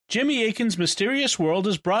Jimmy Akin's Mysterious World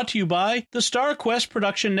is brought to you by the Star Quest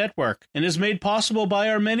Production Network and is made possible by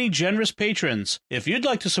our many generous patrons. If you'd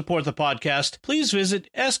like to support the podcast, please visit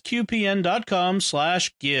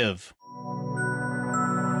sqpn.com/give.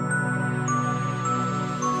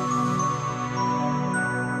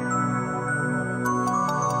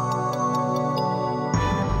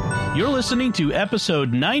 You're listening to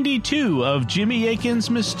episode 92 of Jimmy Akin's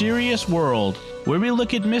Mysterious World, where we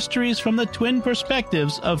look at mysteries from the twin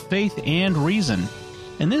perspectives of faith and reason.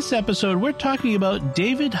 In this episode, we're talking about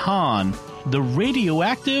David Hahn, the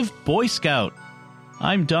radioactive Boy Scout.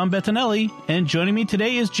 I'm Dom Bettinelli, and joining me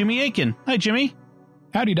today is Jimmy Akin. Hi, Jimmy.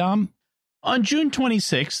 Howdy, Dom. On June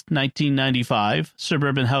 26, 1995,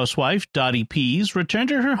 suburban housewife Dottie Pease returned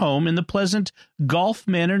to her home in the pleasant Golf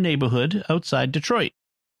Manor neighborhood outside Detroit.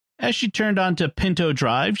 As she turned onto Pinto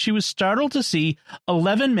Drive, she was startled to see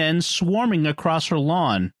 11 men swarming across her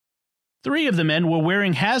lawn. 3 of the men were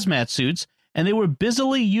wearing hazmat suits, and they were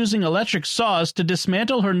busily using electric saws to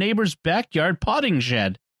dismantle her neighbor's backyard potting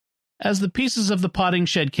shed. As the pieces of the potting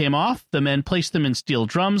shed came off, the men placed them in steel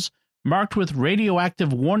drums, marked with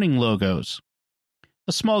radioactive warning logos.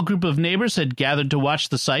 A small group of neighbors had gathered to watch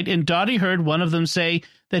the sight, and Dottie heard one of them say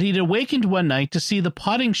that he'd awakened one night to see the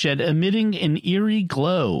potting shed emitting an eerie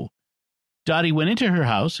glow. Dottie went into her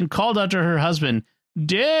house and called out to her husband,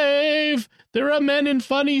 "Dave, there are men in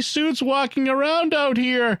funny suits walking around out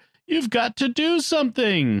here. You've got to do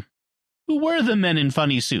something." Who were the men in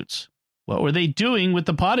funny suits? What were they doing with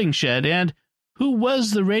the potting shed? And who was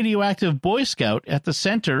the radioactive Boy Scout at the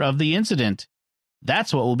center of the incident?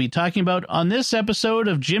 That's what we'll be talking about on this episode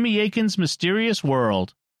of Jimmy Akin's Mysterious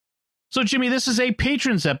World. So, Jimmy, this is a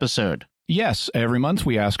patrons episode. Yes, every month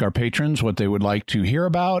we ask our patrons what they would like to hear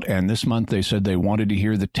about, and this month they said they wanted to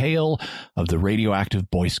hear the tale of the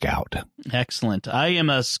radioactive Boy Scout. Excellent. I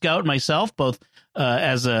am a scout myself, both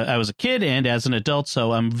I was a kid and as an adult,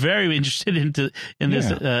 so I'm very interested in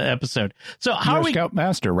this episode. So, how You're are we?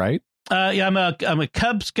 Scoutmaster, right? Yeah, I'm a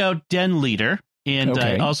Cub Scout den leader. And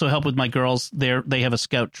okay. I also help with my girls. They have a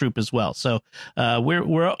scout troop as well. So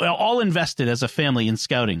we're all invested as a family in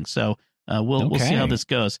scouting. So we'll see how this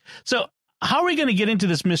goes. So how are we going to get into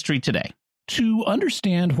this mystery today? To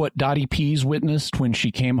understand what Dottie Pease witnessed when she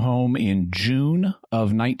came home in June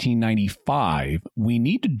of 1995, we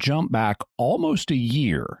need to jump back almost a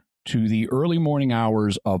year to the early morning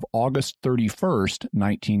hours of August 31st,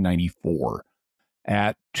 1994.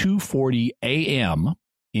 At 2:40 a.m.,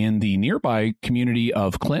 in the nearby community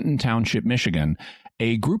of Clinton Township, Michigan,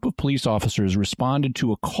 a group of police officers responded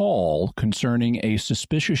to a call concerning a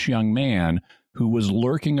suspicious young man who was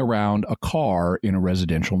lurking around a car in a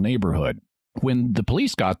residential neighborhood. When the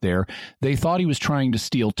police got there, they thought he was trying to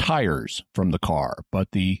steal tires from the car,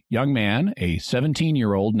 but the young man, a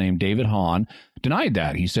 17-year-old named David Hahn, denied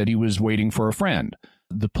that. He said he was waiting for a friend.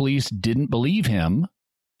 The police didn't believe him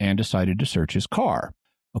and decided to search his car.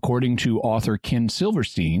 According to author Ken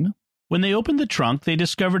Silverstein, when they opened the trunk, they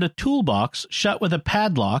discovered a toolbox shut with a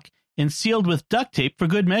padlock and sealed with duct tape for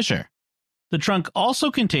good measure. The trunk also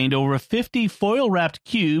contained over 50 foil-wrapped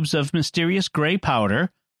cubes of mysterious gray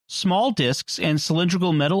powder, small discs and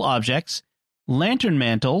cylindrical metal objects, lantern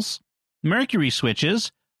mantles, mercury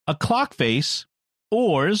switches, a clock face,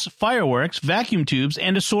 oars, fireworks, vacuum tubes,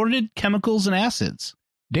 and assorted chemicals and acids.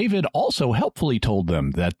 David also helpfully told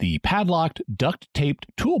them that the padlocked, duct-taped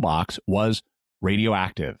toolbox was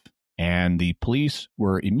radioactive, and the police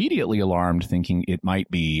were immediately alarmed, thinking it might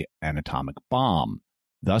be an atomic bomb.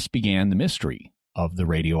 Thus began the mystery of the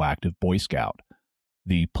radioactive Boy Scout.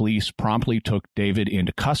 The police promptly took David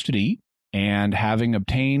into custody, and having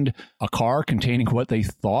obtained a car containing what they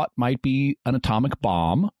thought might be an atomic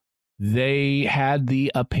bomb, they had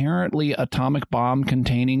the apparently atomic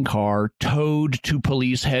bomb-containing car towed to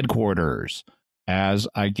police headquarters, as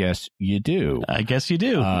I guess you do. I guess you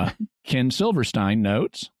do. Ken Silverstein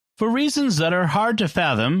notes, for reasons that are hard to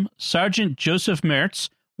fathom, Sergeant Joseph Mertz,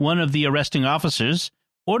 one of the arresting officers,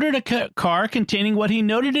 ordered a car containing what he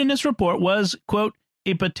noted in his report was, quote,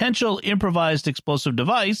 a potential improvised explosive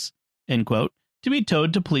device, end quote, to be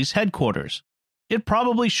towed to police headquarters. It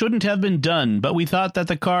probably shouldn't have been done, but we thought that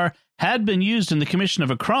the car had been used in the commission of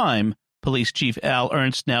a crime, Police Chief Al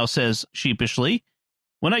Ernst now says sheepishly.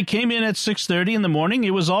 When I came in at 6:30 in the morning,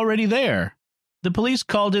 it was already there. The police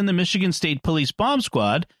called in the Michigan State Police Bomb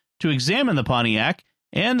Squad to examine the Pontiac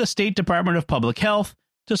and the State Department of Public Health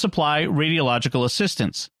to supply radiological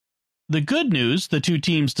assistance. The good news the two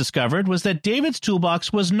teams discovered was that David's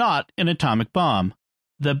toolbox was not an atomic bomb.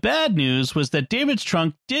 The bad news was that David's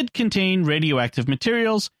trunk did contain radioactive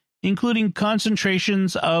materials, including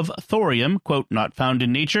concentrations of thorium, quote, not found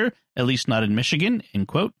in nature, at least not in Michigan, end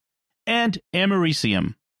quote, and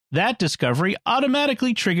americium. That discovery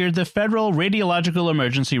automatically triggered the Federal Radiological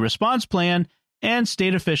Emergency Response Plan, and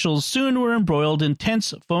state officials soon were embroiled in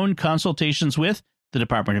tense phone consultations with the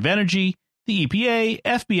Department of Energy, the EPA,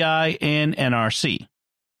 FBI, and NRC.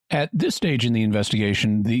 At this stage in the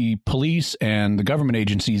investigation, the police and the government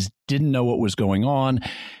agencies didn't know what was going on,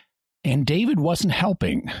 and David wasn't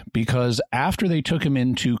helping because after they took him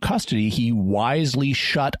into custody, he wisely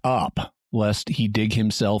shut up lest he dig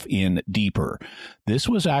himself in deeper. This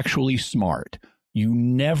was actually smart. You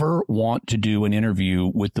never want to do an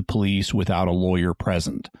interview with the police without a lawyer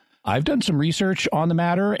present. I've done some research on the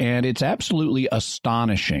matter, and it's absolutely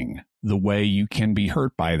astonishing the way you can be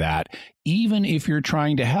hurt by that, even if you're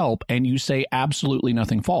trying to help and you say absolutely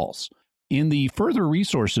nothing false. In the further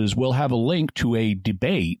resources, we'll have a link to a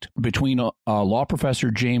debate between law professor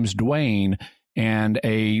James Duane and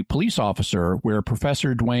a police officer where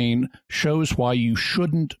Professor Duane shows why you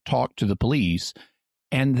shouldn't talk to the police.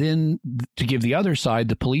 And then to give the other side,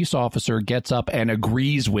 the police officer gets up and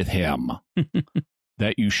agrees with him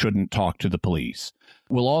that you shouldn't talk to the police.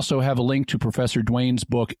 We'll also have a link to Professor Duane's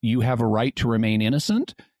book, You Have a Right to Remain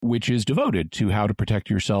Innocent, which is devoted to how to protect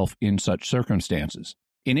yourself in such circumstances.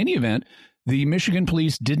 In any event, the Michigan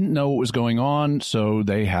police didn't know what was going on, so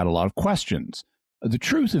they had a lot of questions. The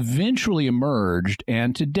truth eventually emerged,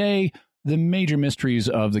 and today the major mysteries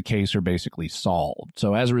of the case are basically solved.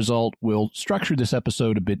 So as a result, we'll structure this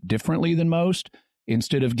episode a bit differently than most.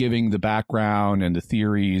 Instead of giving the background and the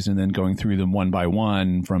theories and then going through them one by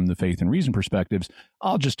one from the faith and reason perspectives,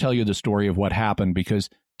 I'll just tell you the story of what happened because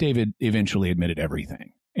David eventually admitted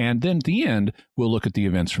everything. And then at the end, we'll look at the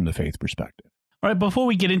events from the faith perspective. All right, before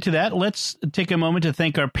we get into that, let's take a moment to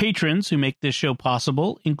thank our patrons who make this show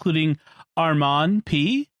possible, including Armand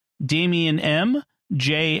P., Damian M.,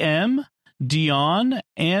 J.M., Dion,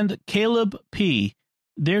 and Caleb P.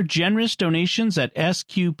 Their generous donations at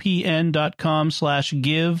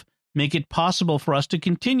sqpn.com/give make it possible for us to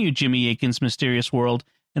continue Jimmy Akin's Mysterious World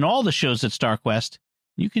and all the shows at StarQuest.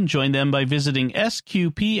 You can join them by visiting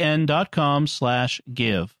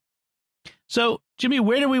sqpn.com/give. So, Jimmy,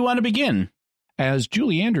 where do we want to begin? As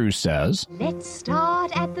Julie Andrews says, let's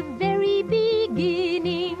start at the very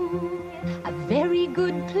beginning. A very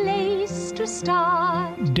good place to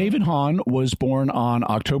start. David Hahn was born on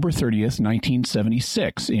October 30th,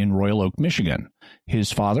 1976 in Royal Oak, Michigan.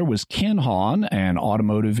 His father was Ken Hahn, an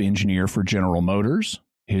automotive engineer for General Motors.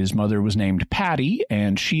 His mother was named Patty,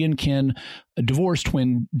 and she and Ken divorced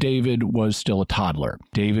when David was still a toddler.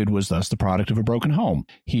 David was thus the product of a broken home.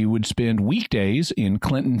 He would spend weekdays in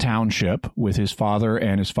Clinton Township with his father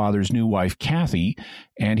and his father's new wife, Kathy,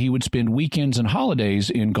 and he would spend weekends and holidays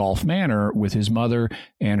in Gulf Manor with his mother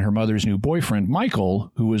and her mother's new boyfriend,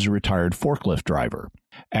 Michael, who was a retired forklift driver.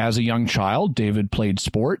 As a young child, David played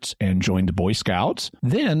sports and joined the Boy Scouts.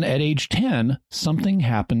 Then, at age 10, something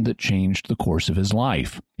happened that changed the course of his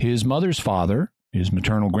life. His mother's father, his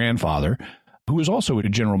maternal grandfather, who was also a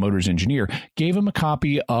General Motors engineer, gave him a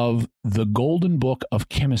copy of The Golden Book of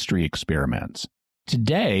Chemistry Experiments.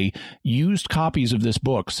 Today, used copies of this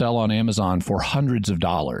book sell on Amazon for hundreds of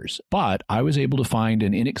dollars, but I was able to find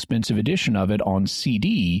an inexpensive edition of it on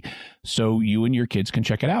CD, so you and your kids can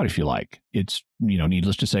check it out if you like. It's,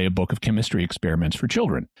 needless to say, a book of chemistry experiments for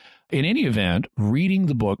children. In any event, reading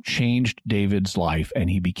the book changed David's life, and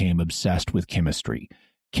he became obsessed with chemistry.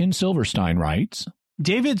 Ken Silverstein writes,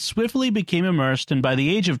 David swiftly became immersed and by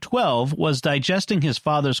the age of 12 was digesting his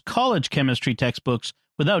father's college chemistry textbooks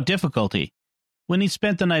without difficulty. When he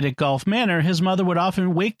spent the night at Gulf Manor, his mother would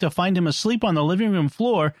often wake to find him asleep on the living room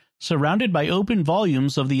floor, surrounded by open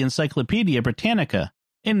volumes of the Encyclopedia Britannica.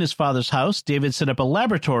 In his father's house, David set up a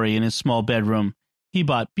laboratory in his small bedroom. He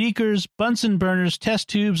bought beakers, Bunsen burners, test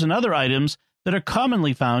tubes, and other items that are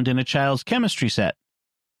commonly found in a child's chemistry set.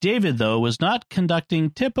 David, though, was not conducting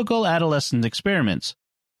typical adolescent experiments.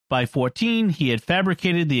 By 14, he had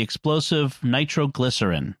fabricated the explosive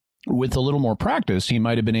nitroglycerin. With a little more practice, he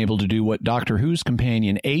might have been able to do what Doctor Who's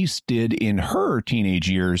companion Ace did in her teenage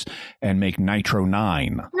years and make Nitro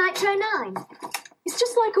 9. Nitro 9? It's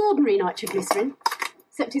just like ordinary nitroglycerin,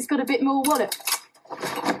 except it's got a bit more wallop.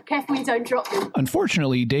 Careful you don't drop them.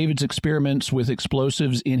 Unfortunately, David's experiments with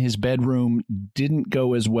explosives in his bedroom didn't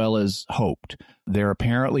go as well as hoped. There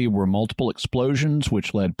apparently were multiple explosions,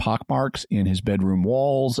 which led pockmarks in his bedroom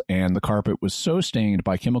walls, and the carpet was so stained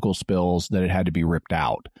by chemical spills that it had to be ripped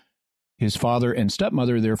out. His father and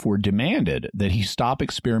stepmother therefore demanded that he stop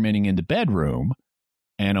experimenting in the bedroom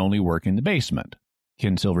and only work in the basement.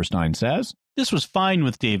 Ken Silverstein says, This was fine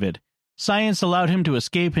with David. Science allowed him to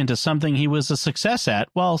escape into something he was a success at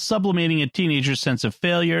while sublimating a teenager's sense of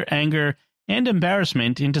failure, anger, and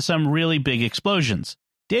embarrassment into some really big explosions.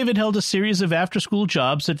 David held a series of after-school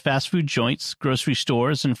jobs at fast food joints, grocery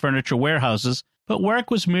stores, and furniture warehouses, but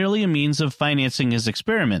work was merely a means of financing his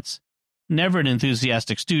experiments. Never an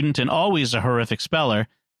enthusiastic student and always a horrific speller,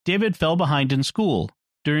 David fell behind in school.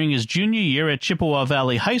 During his junior year at Chippewa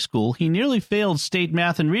Valley High School, he nearly failed state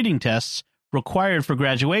math and reading tests required for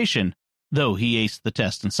graduation, though he aced the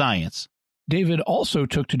test in science. David also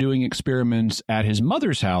took to doing experiments at his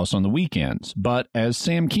mother's house on the weekends, but as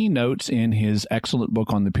Sam Keen notes in his excellent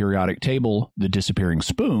book on the periodic table, The Disappearing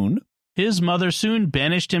Spoon, his mother soon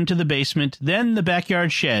banished him to the basement, then the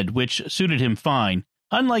backyard shed, which suited him fine.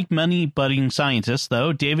 Unlike many budding scientists,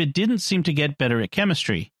 though, David didn't seem to get better at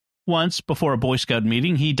chemistry. Once, before a Boy Scout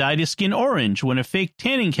meeting, he dyed his skin orange when a fake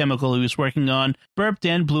tanning chemical he was working on burped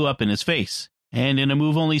and blew up in his face. And in a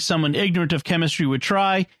move only someone ignorant of chemistry would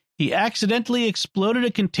try, he accidentally exploded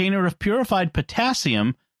a container of purified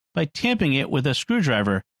potassium by tamping it with a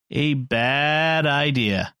screwdriver. A bad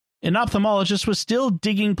idea. An ophthalmologist was still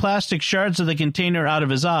digging plastic shards of the container out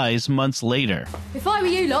of his eyes months later. If I were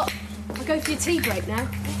you lot, I'd go for your tea break now.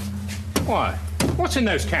 Why? What's in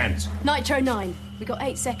those cans? Nitro 9. We got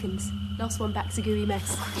 8 seconds. Last one back's a gooey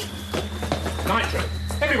mess. Nitro!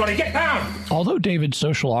 Everybody get down! Although David's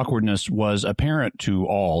social awkwardness was apparent to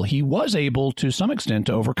all, he was able to some extent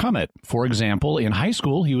to overcome it. For example, in high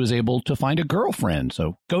school, he was able to find a girlfriend,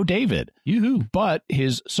 so go David. Yoo-hoo. But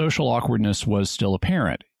his social awkwardness was still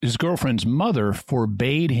apparent. His girlfriend's mother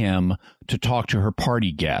forbade him to talk to her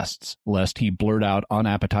party guests, lest he blurt out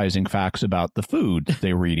unappetizing facts about the food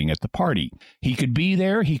they were eating at the party. He could be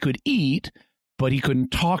there, he could eat, but he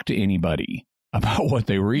couldn't talk to anybody about what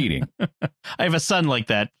they were eating. I have a son like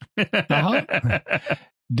that.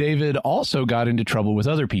 David also got into trouble with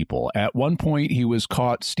other people. At one point, he was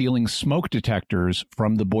caught stealing smoke detectors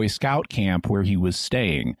from the Boy Scout camp where he was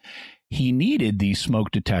staying. He needed these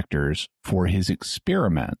smoke detectors for his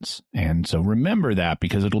experiments. And so remember that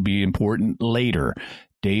because it'll be important later.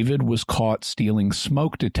 David was caught stealing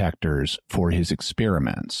smoke detectors for his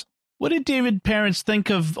experiments. What did David's parents think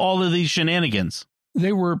of all of these shenanigans?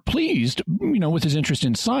 They were pleased, with his interest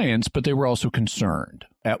in science, but they were also concerned.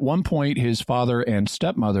 At one point, his father and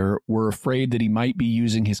stepmother were afraid that he might be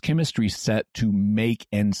using his chemistry set to make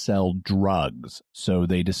and sell drugs, so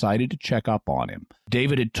they decided to check up on him.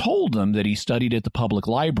 David had told them that he studied at the public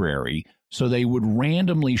library, so they would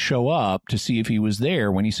randomly show up to see if he was there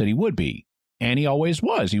when he said he would be. And he always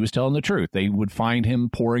was. He was telling the truth. They would find him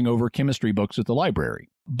poring over chemistry books at the library.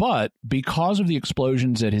 But because of the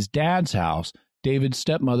explosions at his dad's house, David's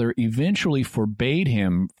stepmother eventually forbade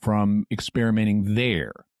him from experimenting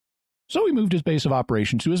there. So he moved his base of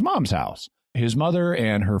operations to his mom's house. His mother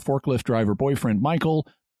and her forklift driver boyfriend, Michael,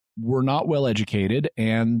 were not well educated,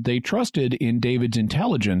 and they trusted in David's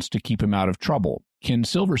intelligence to keep him out of trouble. Ken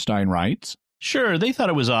Silverstein writes, Sure, they thought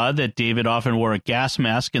it was odd that David often wore a gas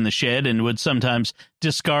mask in the shed and would sometimes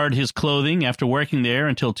discard his clothing after working there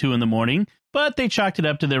until 2 a.m, but they chalked it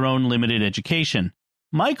up to their own limited education.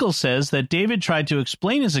 Michael says that David tried to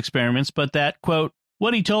explain his experiments, but that, quote,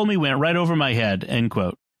 what he told me went right over my head, end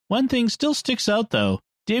quote. One thing still sticks out, though.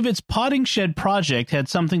 David's potting shed project had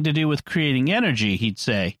something to do with creating energy, he'd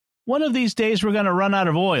say. One of these days we're going to run out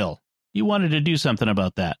of oil. You wanted to do something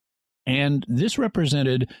about that. And this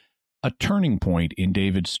represented a turning point in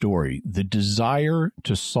David's story, the desire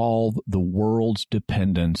to solve the world's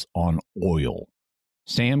dependence on oil.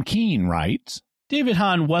 Sam Keen writes, David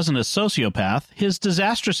Hahn wasn't a sociopath. His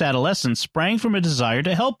disastrous adolescence sprang from a desire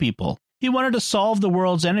to help people. He wanted to solve the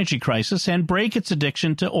world's energy crisis and break its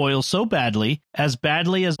addiction to oil so badly as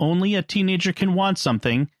only a teenager can want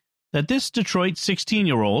something, that this Detroit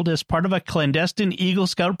 16-year-old, as part of a clandestine Eagle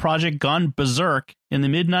Scout project gone berserk in the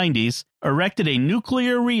mid-90s, erected a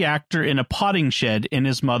nuclear reactor in a potting shed in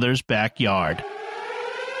his mother's backyard.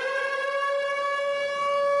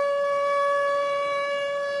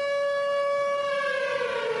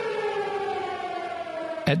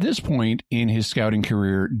 At this point in his scouting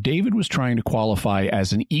career, David was trying to qualify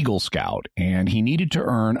as an Eagle Scout, and he needed to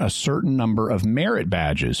earn a certain number of merit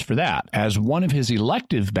badges for that. As one of his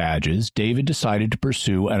elective badges, David decided to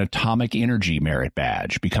pursue an atomic energy merit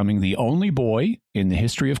badge, becoming the only boy in the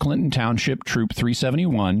history of Clinton Township Troop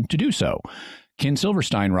 371 to do so. Ken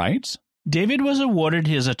Silverstein writes, David was awarded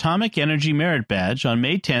his atomic energy merit badge on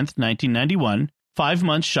May 10, 1991, 5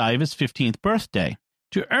 months shy of his 15th birthday.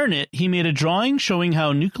 To earn it, he made a drawing showing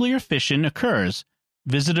how nuclear fission occurs,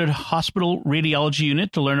 visited a hospital radiology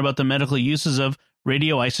unit to learn about the medical uses of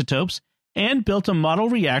radioisotopes, and built a model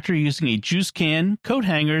reactor using a juice can, coat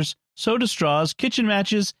hangers, soda straws, kitchen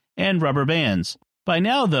matches, and rubber bands. By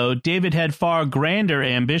now, though, David had far grander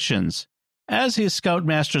ambitions. As his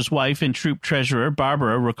scoutmaster's wife and troop treasurer,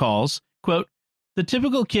 Barbara, recalls, quote, "The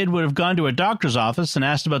typical kid would have gone to a doctor's office and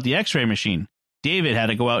asked about the X-ray machine. David had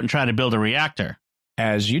to go out and try to build a reactor."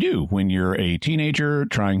 As you do when you're a teenager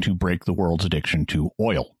trying to break the world's addiction to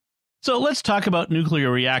oil. So let's talk about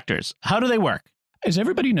nuclear reactors. How do they work? As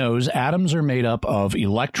everybody knows, atoms are made up of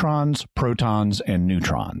electrons, protons, and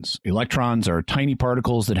neutrons. Electrons are tiny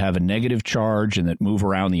particles that have a negative charge and that move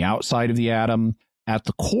around the outside of the atom. At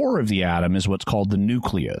the core of the atom is what's called the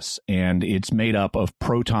nucleus, and it's made up of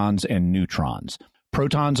protons and neutrons.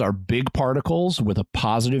 Protons are big particles with a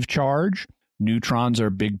positive charge. Neutrons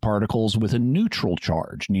are big particles with a neutral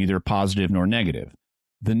charge, neither positive nor negative.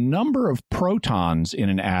 The number of protons in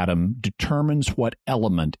an atom determines what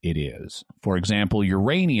element it is. For example,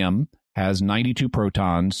 uranium has 92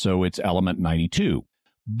 protons, so it's element 92.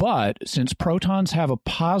 But since protons have a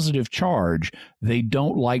positive charge, they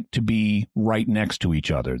don't like to be right next to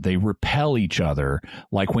each other. They repel each other,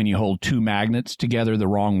 like when you hold two magnets together the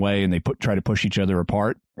wrong way and they try to push each other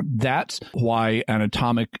apart. That's why an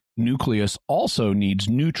atomic nucleus also needs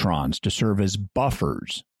neutrons to serve as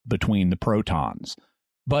buffers between the protons.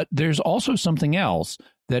 But there's also something else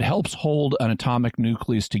that helps hold an atomic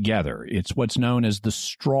nucleus together. It's what's known as the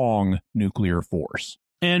strong nuclear force.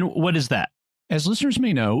 And what is that? As listeners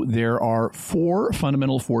may know, there are 4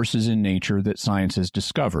 fundamental forces in nature that science has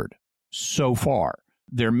discovered so far.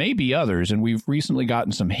 There may be others, and we've recently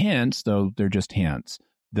gotten some hints, though they're just hints,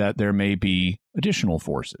 that there may be additional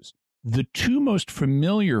forces. The 2 most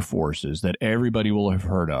familiar forces that everybody will have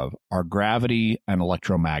heard of are gravity and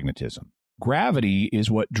electromagnetism. Gravity is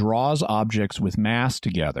what draws objects with mass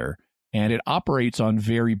together, and it operates on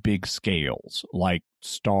very big scales, like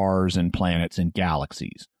stars and planets and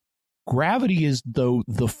galaxies. Gravity is, though,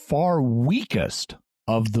 the far weakest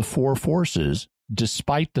of the 4 forces,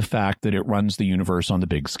 despite the fact that it runs the universe on the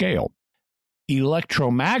big scale.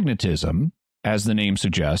 Electromagnetism, as the name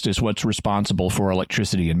suggests, is what's responsible for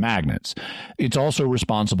electricity and magnets. It's also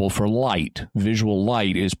responsible for light. Visual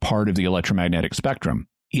light is part of the electromagnetic spectrum.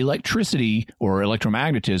 Electricity or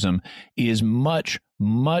electromagnetism is much,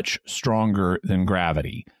 much stronger than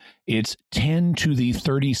gravity. It's 10 to the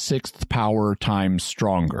 36th power times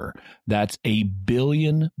stronger. That's a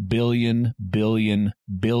billion, billion, billion,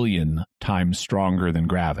 billion times stronger than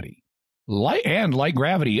gravity. Like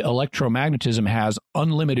gravity, electromagnetism has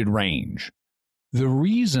unlimited range. The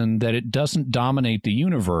reason that it doesn't dominate the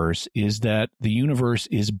universe is that the universe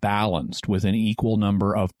is balanced with an equal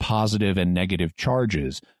number of positive and negative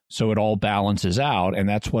charges, so it all balances out, and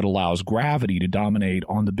that's what allows gravity to dominate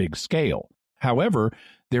on the big scale. However,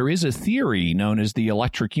 there is a theory known as the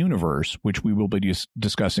electric universe, which we will be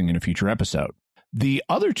discussing in a future episode. The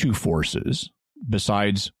other 2 forces,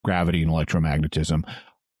 besides gravity and electromagnetism,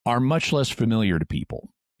 are much less familiar to people.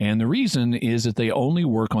 And the reason is that they only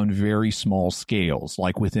work on very small scales,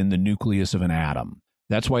 like within the nucleus of an atom.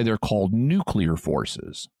 That's why they're called nuclear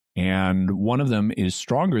forces. And one of them is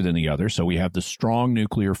stronger than the other. So we have the strong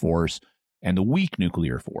nuclear force and the weak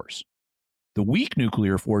nuclear force. The weak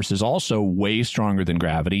nuclear force is also way stronger than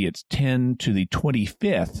gravity. It's 10 to the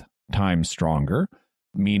 25th times stronger,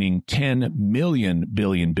 meaning 10 million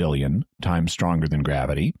billion billion times stronger than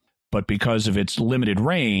gravity. But because of its limited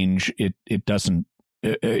range, it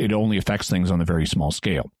only affects things on a very small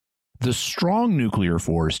scale. The strong nuclear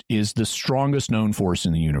force is the strongest known force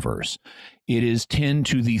in the universe. It is 10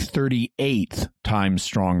 to the 38th times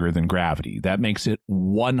stronger than gravity. That makes it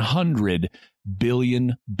 100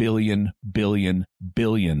 billion, billion, billion,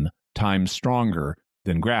 billion times stronger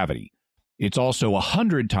than gravity. It's also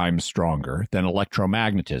 100 times stronger than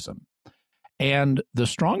electromagnetism. And the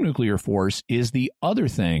strong nuclear force is the other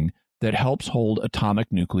thing that helps hold atomic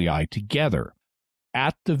nuclei together.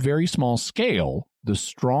 At the very small scale, the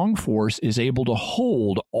strong force is able to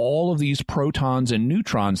hold all of these protons and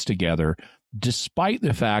neutrons together, despite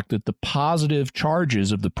the fact that the positive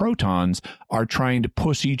charges of the protons are trying to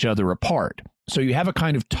push each other apart. So you have a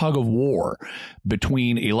kind of tug of war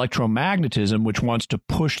between electromagnetism, which wants to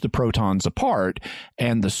push the protons apart,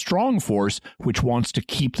 and the strong force, which wants to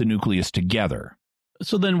keep the nucleus together.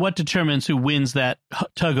 So then what determines who wins that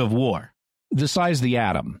tug of war? The size of the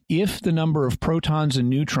atom. If the number of protons and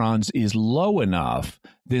neutrons is low enough,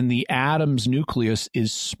 then the atom's nucleus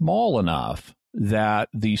is small enough that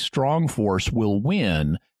the strong force will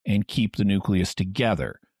win and keep the nucleus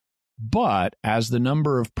together. But as the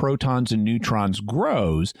number of protons and neutrons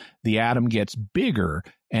grows, the atom gets bigger,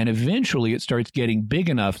 and eventually it starts getting big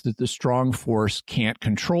enough that the strong force can't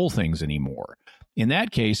control things anymore. In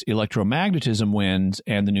that case, electromagnetism wins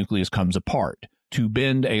and the nucleus comes apart. To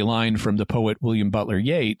bend a line from the poet William Butler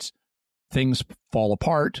Yeats, things fall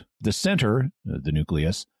apart. The center, the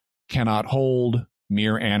nucleus, cannot hold.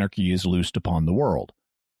 Mere anarchy is loosed upon the world.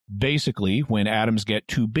 Basically, when atoms get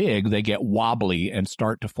too big, they get wobbly and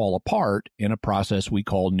start to fall apart in a process we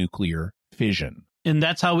call nuclear fission. And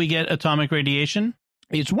that's how we get atomic radiation?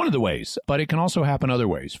 It's one of the ways, but it can also happen other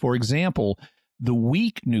ways. For example, the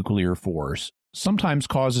weak nuclear force sometimes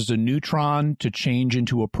causes a neutron to change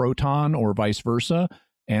into a proton or vice versa,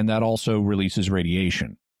 and that also releases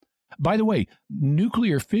radiation. By the way,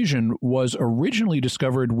 nuclear fission was originally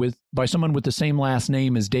discovered by someone with the same last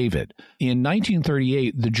name as David. In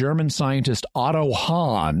 1938, the German scientist Otto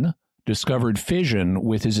Hahn discovered fission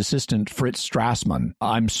with his assistant Fritz Strassmann.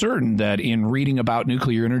 I'm certain that in reading about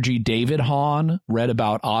nuclear energy, David Hahn read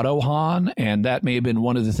about Otto Hahn, and that may have been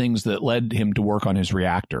one of the things that led him to work on his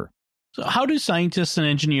reactor. So how do scientists and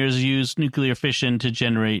engineers use nuclear fission to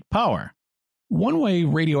generate power? One way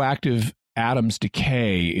radioactive atoms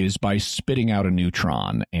decay is by spitting out a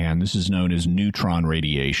neutron, and this is known as neutron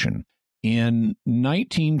radiation. In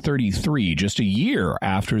 1933, just a year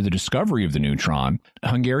after the discovery of the neutron,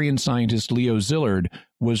 Hungarian scientist Leo Szilard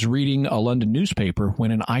was reading a London newspaper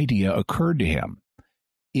when an idea occurred to him.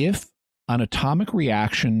 If an atomic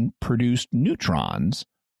reaction produced neutrons,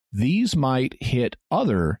 these might hit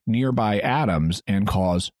other nearby atoms and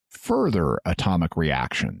cause further atomic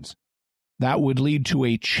reactions. That would lead to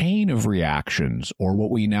a chain of reactions, or what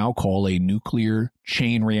we now call a nuclear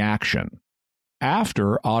chain reaction.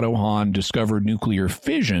 After Otto Hahn discovered nuclear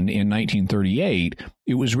fission in 1938,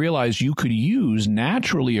 it was realized you could use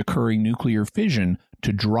naturally occurring nuclear fission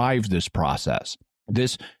to drive this process.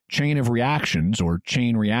 This chain of reactions, or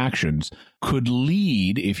chain reactions, could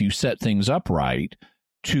lead, if you set things up right,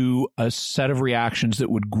 to a set of reactions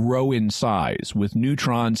that would grow in size, with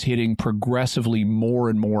neutrons hitting progressively more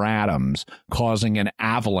and more atoms, causing an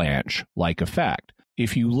avalanche-like effect.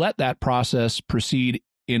 If you let that process proceed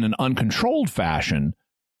in an uncontrolled fashion,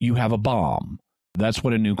 you have a bomb. That's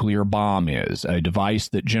what a nuclear bomb is, a device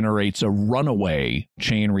that generates a runaway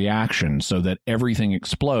chain reaction so that everything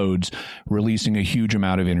explodes, releasing a huge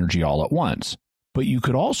amount of energy all at once. But you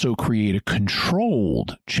could also create a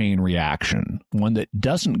controlled chain reaction, one that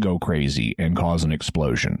doesn't go crazy and cause an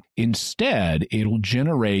explosion. Instead, it'll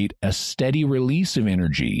generate a steady release of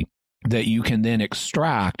energy that you can then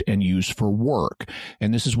extract and use for work.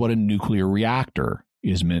 And this is what a nuclear reactor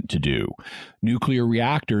is meant to do. Nuclear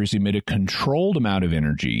reactors emit a controlled amount of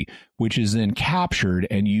energy, which is then captured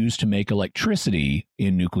and used to make electricity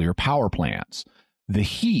in nuclear power plants. The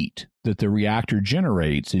heat that the reactor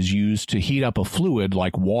generates is used to heat up a fluid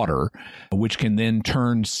like water, which can then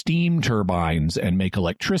turn steam turbines and make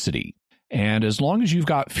electricity. And as long as you've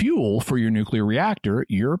got fuel for your nuclear reactor,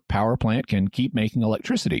 your power plant can keep making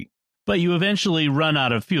electricity. But you eventually run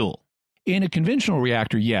out of fuel. In a conventional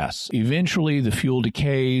reactor, yes. Eventually, the fuel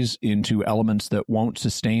decays into elements that won't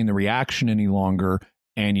sustain the reaction any longer,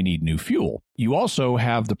 and you need new fuel. You also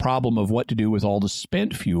have the problem of what to do with all the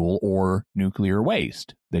spent fuel or nuclear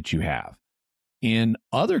waste that you have. In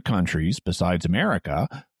other countries besides America,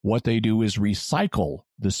 what they do is recycle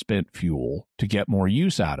the spent fuel to get more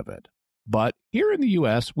use out of it. But here in the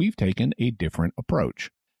U.S., we've taken a different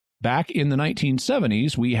approach. Back in the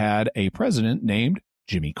 1970s, we had a president named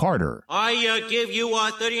Jimmy Carter. I give you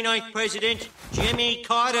our 39th president, Jimmy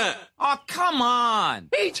Carter. Oh, come on.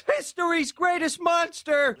 He's history's greatest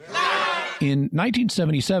monster. In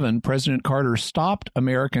 1977, President Carter stopped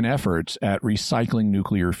American efforts at recycling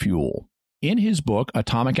nuclear fuel. In his book,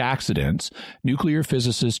 Atomic Accidents, nuclear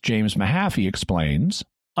physicist James Mahaffey explains,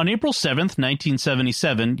 on April 7th,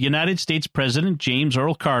 1977, United States President James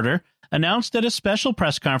Earl Carter announced at a special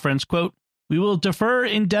press conference, quote, "We will defer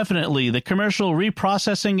indefinitely the commercial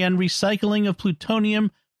reprocessing and recycling of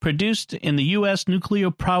plutonium produced in the U.S.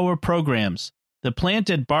 nuclear power programs. The plant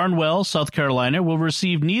at Barnwell, South Carolina, will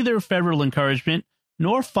receive neither federal encouragement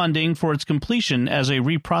nor funding for its completion as a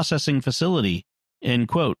reprocessing facility." End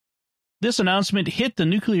quote. This announcement hit the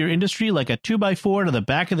nuclear industry like a 2x4 to the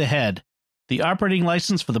back of the head. The operating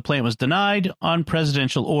license for the plant was denied on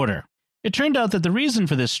presidential order. It turned out that the reason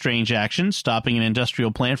for this strange action, stopping an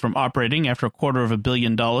industrial plant from operating after $250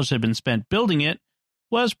 million had been spent building it,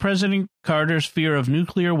 was President Carter's fear of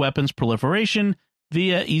nuclear weapons proliferation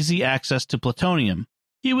via easy access to plutonium.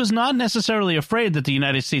 He was not necessarily afraid that the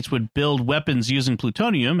United States would build weapons using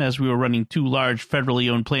plutonium, as we were running 2 large federally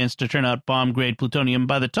owned plants to turn out bomb-grade plutonium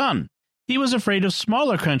by the ton. He was afraid of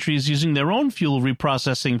smaller countries using their own fuel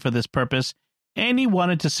reprocessing for this purpose, and he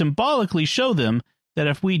wanted to symbolically show them that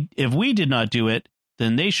if we did not do it,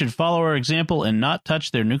 then they should follow our example and not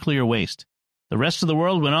touch their nuclear waste. The rest of the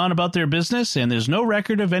world went on about their business, and there's no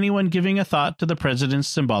record of anyone giving a thought to the president's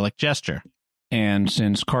symbolic gesture. And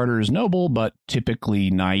since Carter's noble but typically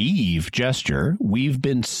naive gesture, we've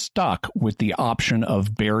been stuck with the option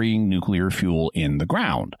of burying nuclear fuel in the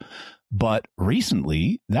ground. But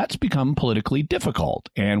recently, that's become politically difficult,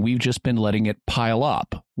 and we've just been letting it pile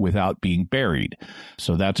up without being buried.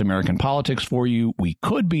 So that's American politics for you. We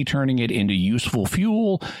could be turning it into useful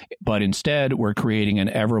fuel, but instead we're creating an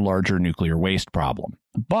ever larger nuclear waste problem.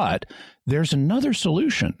 But there's another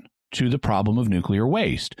solution to the problem of nuclear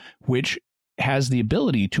waste, which has the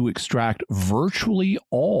ability to extract virtually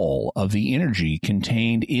all of the energy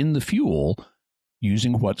contained in the fuel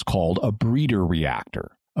using what's called a breeder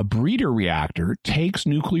reactor. A breeder reactor takes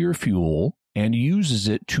nuclear fuel and uses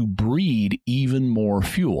it to breed even more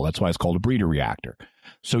fuel. That's why it's called a breeder reactor.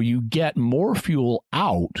 So you get more fuel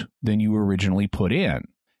out than you originally put in.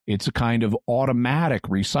 It's a kind of automatic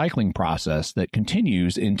recycling process that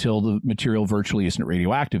continues until the material virtually isn't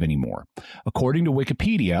radioactive anymore. According to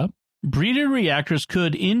Wikipedia, breeder reactors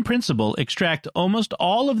could, in principle, extract almost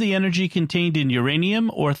all of the energy contained in uranium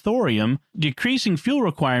or thorium, decreasing fuel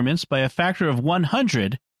requirements by a factor of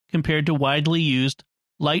 100 compared to widely used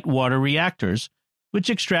light water reactors, which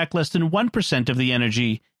extract less than 1% of the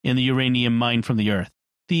energy in the uranium mined from the Earth.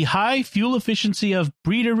 The high fuel efficiency of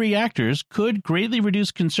breeder reactors could greatly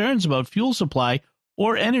reduce concerns about fuel supply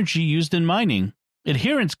or energy used in mining.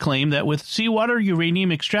 Adherents claim that with seawater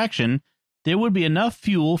uranium extraction, there would be enough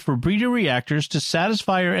fuel for breeder reactors to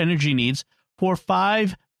satisfy our energy needs for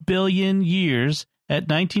 5 billion years at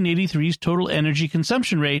 1983's total energy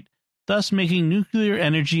consumption rate, thus making nuclear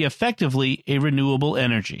energy effectively a renewable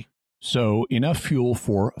energy. So enough fuel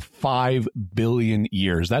for 5 billion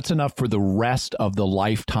years. That's enough for the rest of the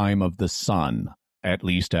lifetime of the sun, at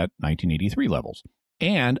least at 1983 levels.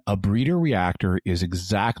 And a breeder reactor is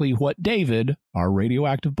exactly what David, our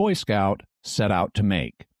radioactive Boy Scout, set out to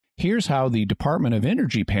make. Here's how the Department of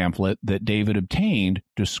Energy pamphlet that David obtained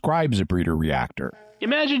describes a breeder reactor.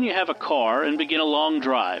 Imagine you have a car and begin a long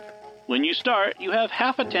drive. When you start, you have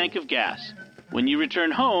half a tank of gas. When you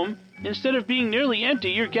return home, instead of being nearly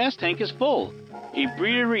empty, your gas tank is full. A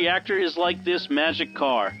breeder reactor is like this magic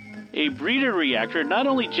car. A breeder reactor not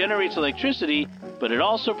only generates electricity, but it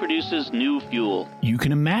also produces new fuel. You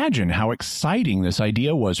can imagine how exciting this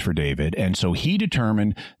idea was for David, and so he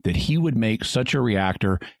determined that he would make such a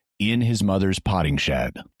reactor in his mother's potting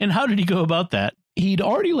shed. And how did he go about that? He'd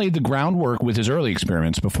already laid the groundwork with his early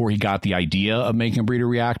experiments before he got the idea of making a breeder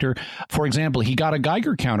reactor. For example, he got a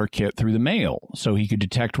Geiger counter kit through the mail so he could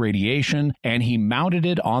detect radiation, and he mounted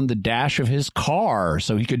it on the dash of his car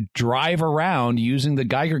so he could drive around using the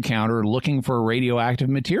Geiger counter looking for radioactive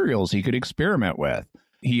materials he could experiment with.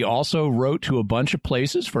 He also wrote to a bunch of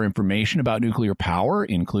places for information about nuclear power,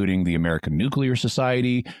 including the American Nuclear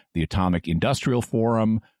Society, the Atomic Industrial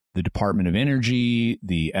Forum, the Department of Energy,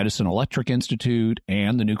 the Edison Electric Institute,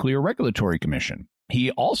 and the Nuclear Regulatory Commission.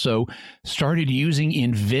 He also started using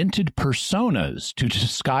invented personas to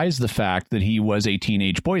disguise the fact that he was a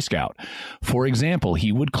teenage Boy Scout. For example,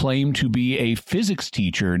 he would claim to be a physics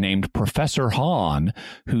teacher named Professor Hahn,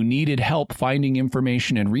 who needed help finding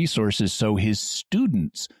information and resources so his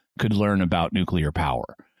students could learn about nuclear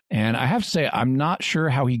power. And I have to say, I'm not sure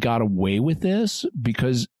how he got away with this,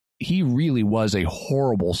 because he really was a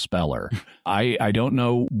horrible speller. I don't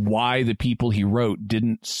know why the people he wrote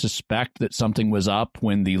didn't suspect that something was up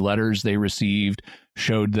when the letters they received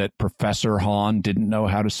showed that Professor Hahn didn't know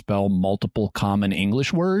how to spell multiple common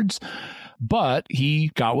English words. But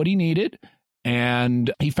he got what he needed,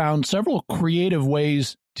 and he found several creative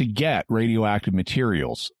ways to get radioactive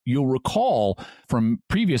materials. You'll recall from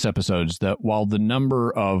previous episodes that while the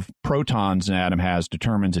number of protons an atom has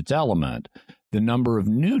determines its element, the number of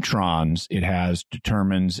neutrons it has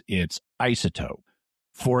determines its isotope.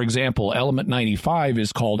 For example, element 95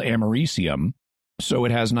 is called americium, so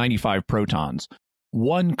it has 95 protons.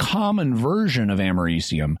 One common version of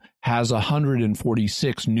americium has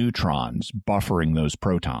 146 neutrons buffering those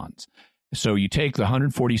protons. So you take the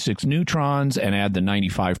 146 neutrons and add the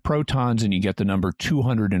 95 protons, and you get the number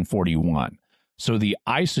 241. So the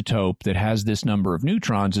isotope that has this number of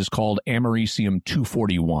neutrons is called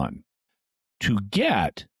americium-241. To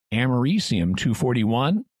get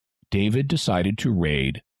americium-241, David decided to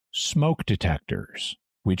raid smoke detectors,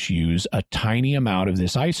 which use a tiny amount of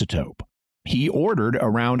this isotope. He ordered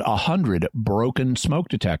around 100 broken smoke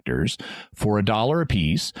detectors for $1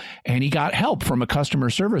 apiece, and he got help from a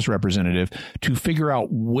customer service representative to figure out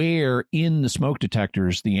where in the smoke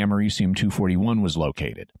detectors the americium-241 was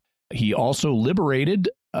located. He also liberated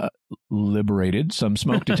liberated some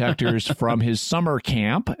smoke detectors from his summer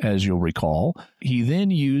camp, as you'll recall. He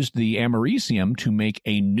then used the americium to make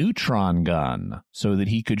a neutron gun so that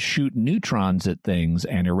he could shoot neutrons at things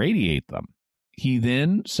and irradiate them. He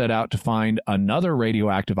then set out to find another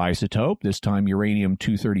radioactive isotope, this time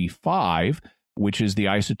uranium-235, which is the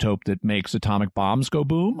isotope that makes atomic bombs go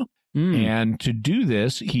boom. And to do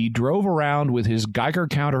this, he drove around with his Geiger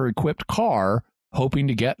counter-equipped car, hoping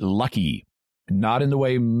to get lucky. Not in the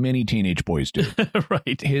way many teenage boys do.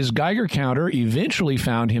 Right. His Geiger counter eventually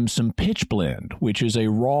found him some pitchblende, which is a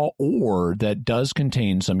raw ore that does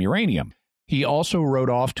contain some uranium. He also rode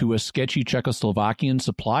off to a sketchy Czechoslovakian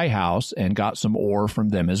supply house and got some ore from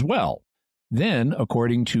them as well. Then,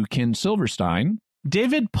 according to Ken Silverstein,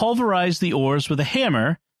 David pulverized the ores with a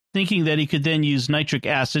hammer, thinking that he could then use nitric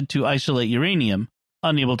acid to isolate uranium.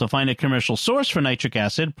 Unable to find a commercial source for nitric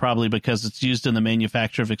acid, probably because it's used in the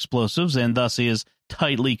manufacture of explosives and thus is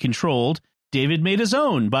tightly controlled, David made his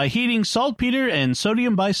own by heating saltpeter and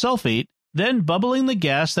sodium bisulfate, then bubbling the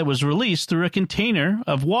gas that was released through a container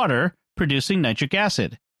of water, producing nitric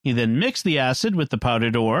acid. He then mixed the acid with the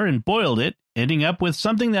powdered ore and boiled it, ending up with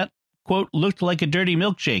something that, quote, looked like a dirty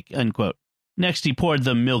milkshake, unquote. Next, he poured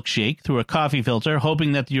the milkshake through a coffee filter,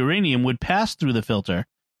 hoping that the uranium would pass through the filter.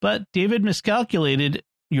 But David miscalculated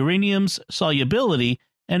uranium's solubility,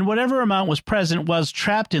 and whatever amount was present was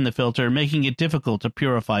trapped in the filter, making it difficult to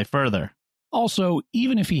purify further. Also,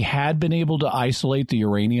 even if he had been able to isolate the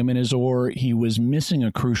uranium in his ore, he was missing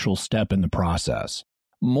a crucial step in the process.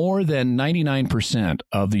 More than 99%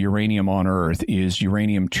 of the uranium on Earth is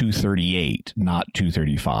uranium-238, not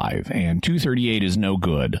 235, and 238 is no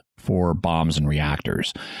good for bombs and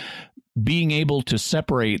reactors. Being able to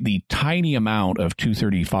separate the tiny amount of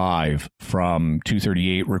 235 from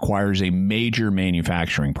 238 requires a major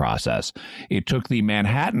manufacturing process. It took the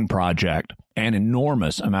Manhattan Project an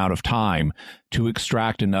enormous amount of time to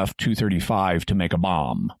extract enough 235 to make a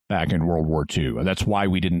bomb back in World War II. That's why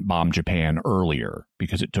we didn't bomb Japan earlier,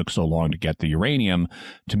 because it took so long to get the uranium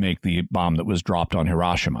to make the bomb that was dropped on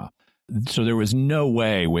Hiroshima. So there was no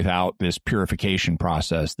way without this purification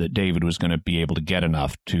process that David was going to be able to get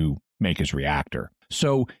enough to make his reactor.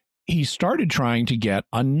 So he started trying to get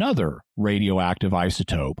another radioactive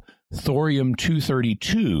isotope,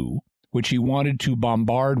 thorium-232, which he wanted to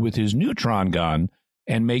bombard with his neutron gun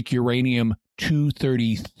and make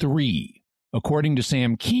uranium-233. According to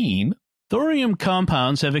Sam Kean, thorium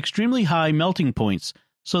compounds have extremely high melting points,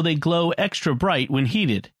 so they glow extra bright when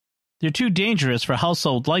heated. They're too dangerous for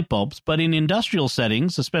household light bulbs, but in industrial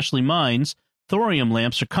settings, especially mines, thorium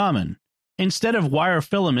lamps are common. Instead of wire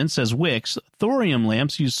filaments as wicks, thorium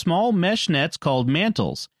lamps use small mesh nets called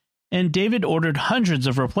mantles, and David ordered hundreds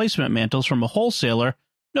of replacement mantles from a wholesaler,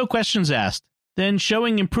 no questions asked. Then,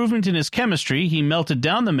 showing improvement in his chemistry, he melted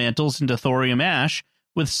down the mantles into thorium ash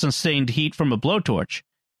with sustained heat from a blowtorch.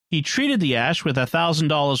 He treated the ash with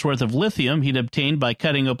 $1,000 worth of lithium he'd obtained by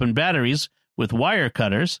cutting open batteries with wire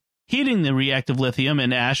cutters. Heating the reactive lithium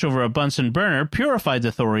and ash over a Bunsen burner purified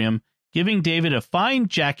the thorium, giving David a fine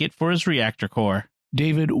jacket for his reactor core.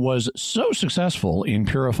 David was so successful in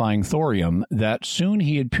purifying thorium that soon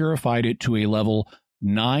he had purified it to a level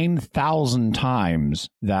 9,000 times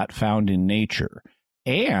that found in nature,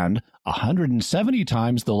 and 170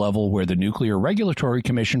 times the level where the Nuclear Regulatory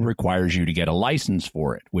Commission requires you to get a license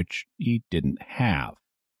for it, which he didn't have.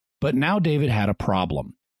 But now David had a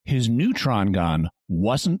problem. His neutron gun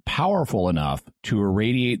wasn't powerful enough to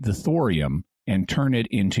irradiate the thorium and turn it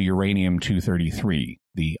into uranium-233,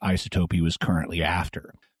 the isotope he was currently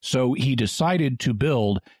after. So he decided to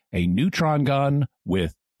build a neutron gun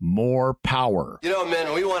with more power. You know,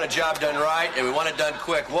 men, we want a job done right, and we want it done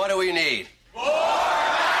quick. What do we need? More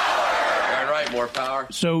power! Darn right, more power.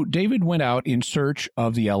 So David went out in search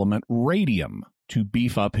of the element radium to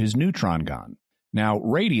beef up his neutron gun. Now,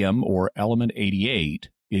 radium, or element 88,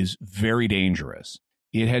 is very dangerous.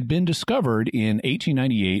 It had been discovered in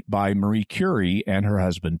 1898 by Marie Curie and her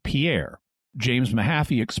husband Pierre. James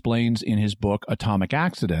Mahaffey explains in his book Atomic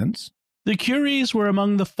Accidents, the Curies were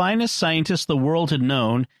among the finest scientists the world had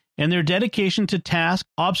known, and their dedication to task,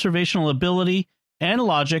 observational ability, and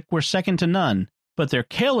logic were second to none, but their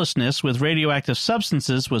carelessness with radioactive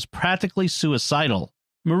substances was practically suicidal.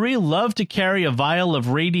 Marie loved to carry a vial of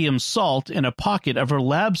radium salt in a pocket of her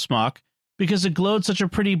lab smock because it glowed such a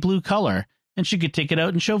pretty blue color, and she could take it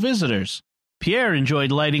out and show visitors. Pierre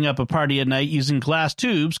enjoyed lighting up a party at night using glass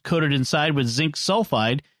tubes coated inside with zinc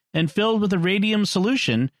sulfide and filled with a radium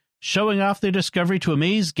solution, showing off their discovery to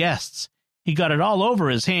amaze guests. He got it all over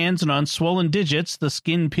his hands, and on swollen digits, the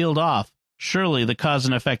skin peeled off. Surely the cause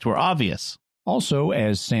and effect were obvious. Also,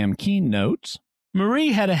 as Sam Kean notes,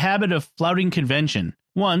 Marie had a habit of flouting convention.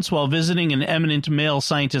 Once, while visiting an eminent male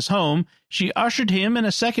scientist's home, she ushered him and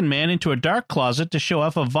a second man into a dark closet to show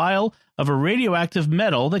off a vial of a radioactive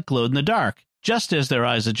metal that glowed in the dark. Just as their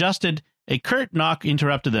eyes adjusted, a curt knock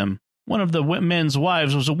interrupted them. One of the men's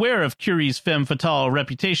wives was aware of Curie's femme fatale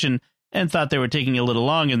reputation and thought they were taking a little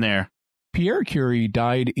long in there. Pierre Curie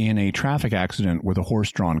died in a traffic accident with a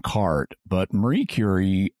horse-drawn cart, but Marie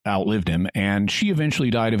Curie outlived him, and she eventually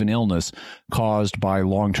died of an illness caused by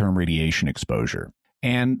long-term radiation exposure.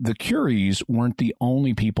 And the Curies weren't the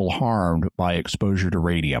only people harmed by exposure to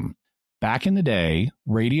radium. Back in the day,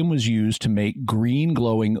 radium was used to make green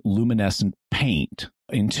glowing luminescent paint.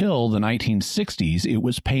 Until the 1960s, it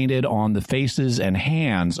was painted on the faces and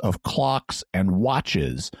hands of clocks and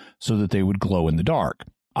watches so that they would glow in the dark.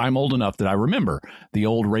 I'm old enough that I remember the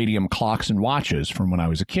old radium clocks and watches from when I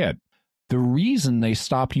was a kid. The reason they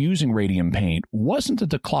stopped using radium paint wasn't that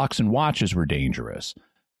the clocks and watches were dangerous.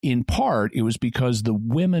 In part, it was because the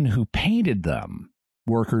women who painted them,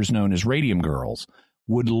 workers known as radium girls,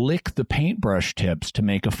 would lick the paintbrush tips to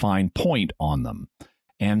make a fine point on them.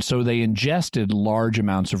 And so they ingested large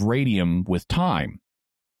amounts of radium with time.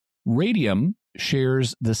 Radium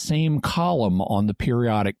shares the same column on the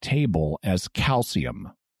periodic table as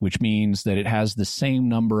calcium, which means that it has the same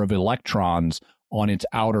number of electrons on its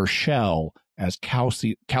outer shell as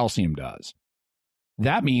calcium does.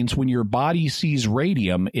 That means when your body sees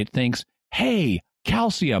radium, it thinks, hey,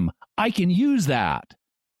 calcium, I can use that.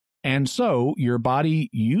 And so your body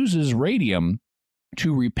uses radium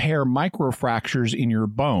to repair microfractures in your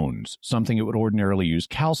bones, something it would ordinarily use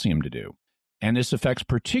calcium to do. And this affects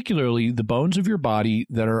particularly the bones of your body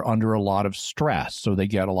that are under a lot of stress, so they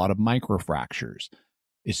get a lot of microfractures,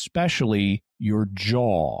 especially your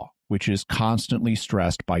jaw, which is constantly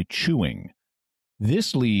stressed by chewing.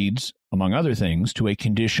 This leads, among other things, to a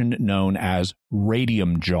condition known as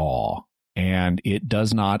radium jaw, and it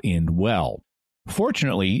does not end well.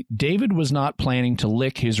 Fortunately, David was not planning to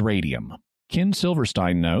lick his radium. Ken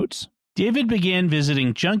Silverstein notes, David began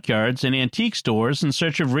visiting junkyards and antique stores in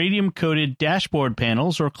search of radium-coated dashboard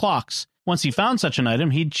panels or clocks. Once he found such an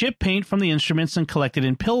item, he'd chip paint from the instruments and collect it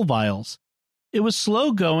in pill vials. It was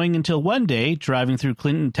slow going until one day, driving through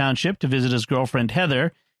Clinton Township to visit his girlfriend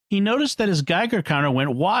Heather, he noticed that his Geiger counter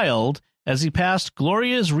went wild as he passed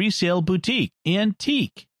Gloria's resale boutique,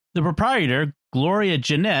 Antique. The proprietor, Gloria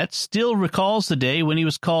Jeanette, still recalls the day when he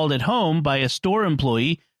was called at home by a store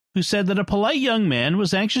employee who said that a polite young man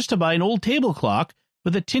was anxious to buy an old table clock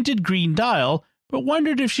with a tinted green dial, but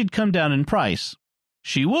wondered if she'd come down in price.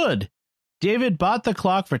 She would. David bought the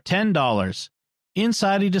clock for $10.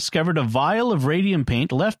 Inside, he discovered a vial of radium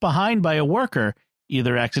paint left behind by a worker,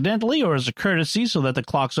 either accidentally or as a courtesy so that the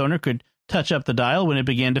clock's owner could touch up the dial when it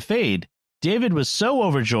began to fade. David was so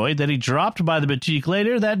overjoyed that he dropped by the boutique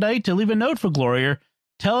later that night to leave a note for Gloria,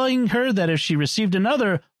 telling her that if she received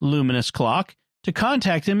another luminous clock, to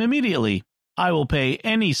contact him immediately. I will pay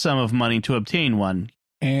any sum of money to obtain one.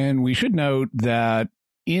 And we should note that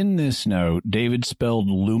in this note, David spelled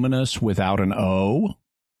luminous without an O,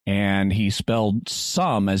 and he spelled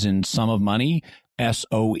sum, as in sum of money,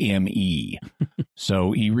 S-O-M-E.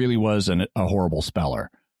 So he really was a horrible speller.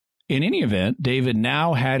 In any event, David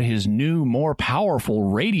now had his new, more powerful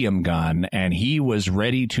radium gun, and he was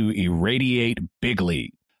ready to irradiate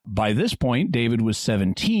bigly. By this point, David was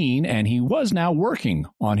 17, and he was now working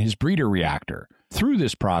on his breeder reactor. Through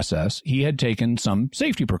this process, he had taken some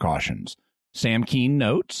safety precautions. Sam Keene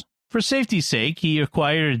notes, for safety's sake, he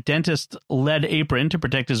acquired a dentist's lead apron to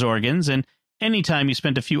protect his organs, and any time he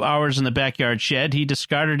spent a few hours in the backyard shed, he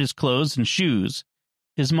discarded his clothes and shoes.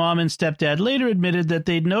 His mom and stepdad later admitted that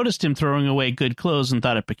they'd noticed him throwing away good clothes and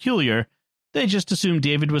thought it peculiar. They just assumed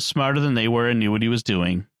David was smarter than they were and knew what he was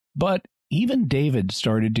doing. But even David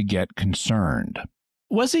started to get concerned.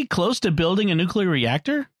 Was he close to building a nuclear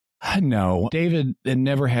reactor? No, David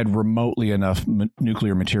never had remotely enough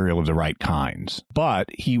nuclear material of the right kinds. But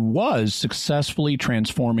he was successfully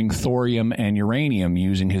transforming thorium and uranium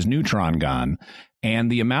using his neutron gun,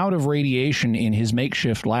 and the amount of radiation in his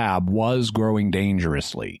makeshift lab was growing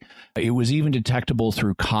dangerously. It was even detectable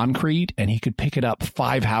through concrete, and he could pick it up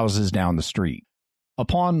 5 houses down the street.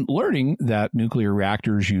 Upon learning that nuclear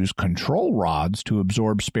reactors use control rods to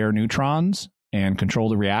absorb spare neutrons and control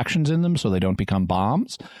the reactions in them so they don't become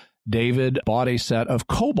bombs, David bought a set of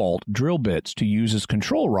cobalt drill bits to use as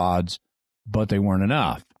control rods, but they weren't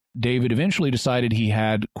enough. David eventually decided he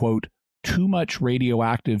had, quote, too much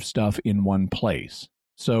radioactive stuff in one place.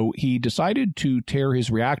 So he decided to tear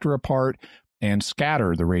his reactor apart and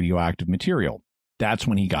scatter the radioactive material. That's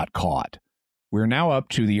when he got caught. We're now up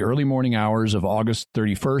to the early morning hours of August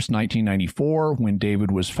 31st, 1994, when David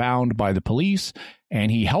was found by the police, and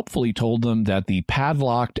he helpfully told them that the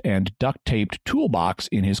padlocked and duct-taped toolbox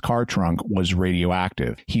in his car trunk was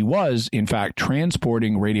radioactive. He was, in fact,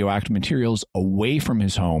 transporting radioactive materials away from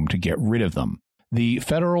his home to get rid of them. The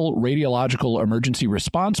Federal Radiological Emergency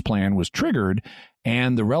Response Plan was triggered,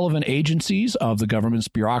 and the relevant agencies of the government's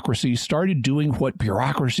bureaucracy started doing what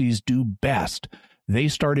bureaucracies do best. They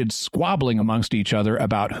started squabbling amongst each other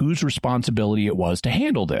about whose responsibility it was to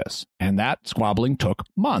handle this, and that squabbling took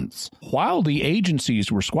months. While the agencies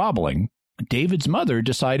were squabbling, David's mother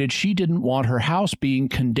decided she didn't want her house being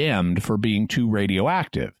condemned for being too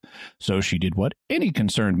radioactive. So she did what any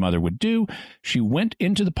concerned mother would do. She went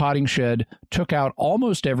into the potting shed, took out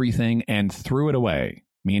almost everything, and threw it away,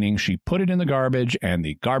 meaning she put it in the garbage and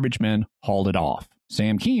the garbage men hauled it off.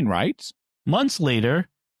 Sam Keene writes, Months later,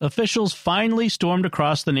 officials finally stormed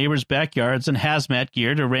across the neighbors' backyards in hazmat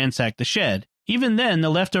gear to ransack the shed. Even then, the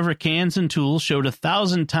leftover cans and tools showed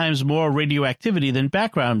 1,000 times more radioactivity than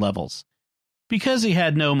background levels. Because he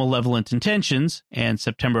had no malevolent intentions, and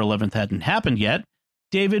September 11th hadn't happened yet,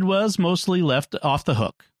 David was mostly left off the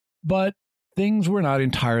hook. But things were not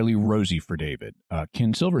entirely rosy for David.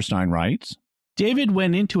 Ken Silverstein writes, David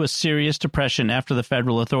went into a serious depression after the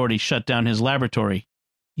federal authorities shut down his laboratory.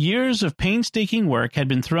 Years of painstaking work had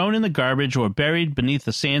been thrown in the garbage or buried beneath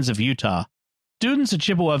the sands of Utah. Students at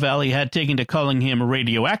Chippewa Valley had taken to calling him a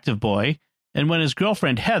radioactive boy, and when his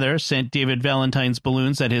girlfriend Heather sent David Valentine's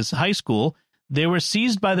balloons at his high school, they were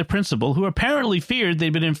seized by the principal, who apparently feared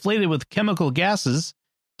they'd been inflated with chemical gases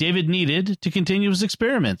David needed to continue his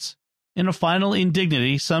experiments. In a final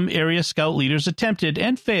indignity, some area scout leaders attempted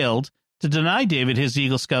and failed to deny David his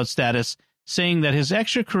Eagle Scout status, saying that his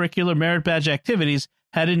extracurricular merit badge activities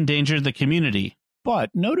had endangered the community. But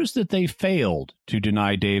notice that they failed to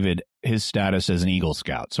deny David his status as an Eagle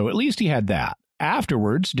Scout, so at least he had that.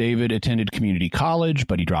 Afterwards, David attended community college,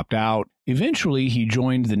 but he dropped out. Eventually, he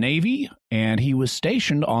joined the Navy, and he was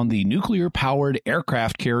stationed on the nuclear-powered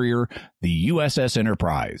aircraft carrier, the USS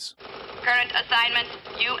Enterprise. Current assignment,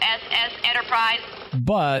 USS Enterprise.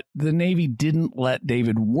 But the Navy didn't let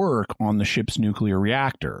David work on the ship's nuclear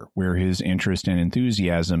reactor, where his interest and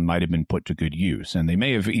enthusiasm might have been put to good use. And they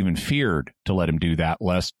may have even feared to let him do that,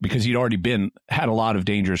 lest because he'd already had a lot of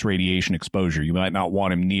dangerous radiation exposure. You might not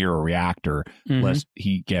want him near a reactor, lest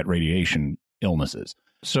he get radiation illnesses.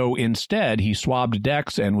 So instead, he swabbed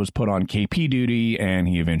decks and was put on KP duty, and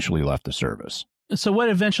he eventually left the service. So what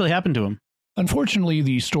eventually happened to him? Unfortunately,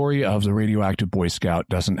 the story of the radioactive Boy Scout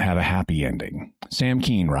doesn't have a happy ending. Sam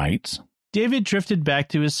Keene writes, David drifted back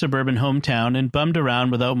to his suburban hometown and bummed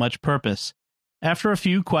around without much purpose. After a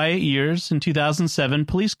few quiet years, in 2007,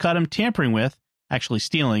 police caught him tampering with, actually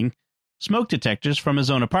stealing, smoke detectors from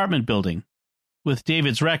his own apartment building. With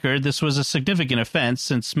David's record, this was a significant offense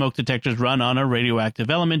since smoke detectors run on a radioactive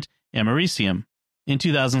element, americium. In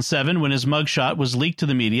 2007, when his mugshot was leaked to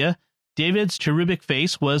the media, David's cherubic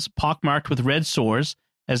face was pockmarked with red sores,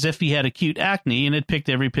 as if he had acute acne and had picked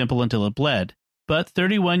every pimple until it bled. But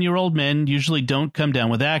 31-year-old men usually don't come down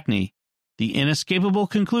with acne. The inescapable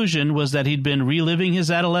conclusion was that he'd been reliving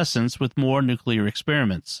his adolescence with more nuclear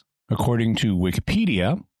experiments. According to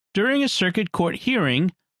Wikipedia, during a circuit court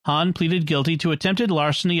hearing, Hahn pleaded guilty to attempted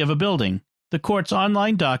larceny of a building. The court's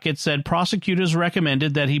online docket said prosecutors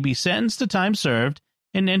recommended that he be sentenced to time served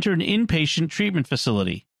and enter an inpatient treatment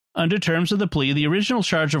facility. Under terms of the plea, the original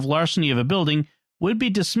charge of larceny of a building would be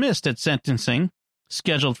dismissed at sentencing,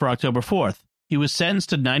 scheduled for October 4th. He was sentenced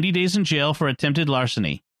to 90 days in jail for attempted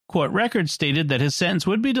larceny. Court records stated that his sentence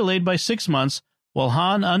would be delayed by 6 months while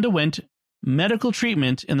Hahn underwent medical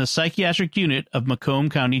treatment in the psychiatric unit of Macomb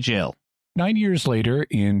County Jail. 9 years later,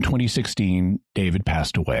 in 2016, David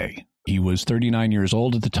passed away. He was 39 years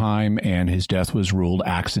old at the time, and his death was ruled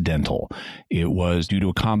accidental. It was due to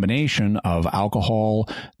a combination of alcohol,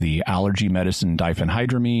 the allergy medicine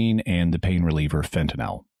diphenhydramine, and the pain reliever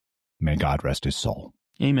fentanyl. May God rest his soul.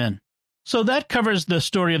 Amen. So that covers the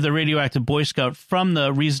story of the radioactive Boy Scout from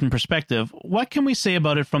the reason perspective. What can we say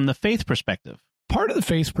about it from the faith perspective? Part of the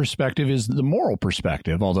faith perspective is the moral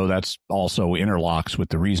perspective, although that's also interlocks with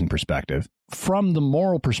the reason perspective. From the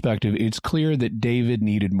moral perspective, it's clear that David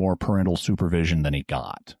needed more parental supervision than he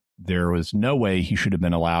got. There was no way he should have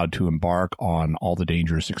been allowed to embark on all the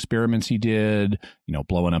dangerous experiments he did,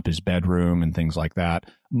 blowing up his bedroom and things like that,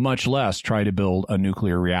 much less try to build a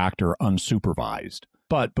nuclear reactor unsupervised.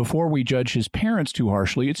 But before we judge his parents too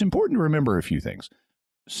harshly, it's important to remember a few things.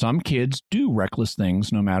 Some kids do reckless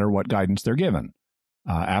things no matter what guidance they're given.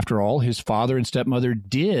 After all, his father and stepmother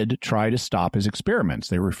did try to stop his experiments.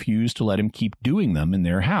 They refused to let him keep doing them in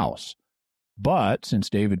their house. But since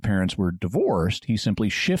David's parents were divorced, he simply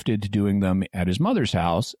shifted to doing them at his mother's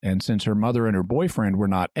house. And since her mother and her boyfriend were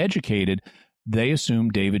not educated, they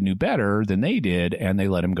assumed David knew better than they did, and they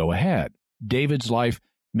let him go ahead. David's life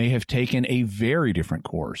may have taken a very different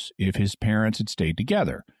course if his parents had stayed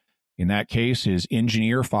together. In that case, his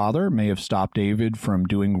engineer father may have stopped David from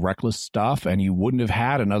doing reckless stuff, and he wouldn't have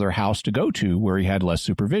had another house to go to where he had less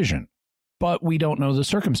supervision. But we don't know the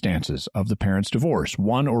circumstances of the parents' divorce.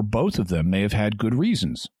 One or both of them may have had good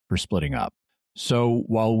reasons for splitting up. So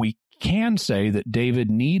while we can say that David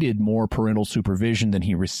needed more parental supervision than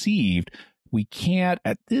he received, we can't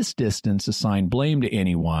at this distance assign blame to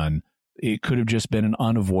anyone. It could have just been an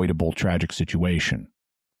unavoidable tragic situation.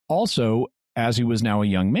 Also, as he was now a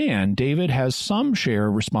young man, David has some share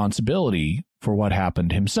of responsibility for what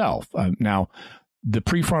happened himself. Now, the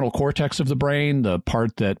prefrontal cortex of the brain, the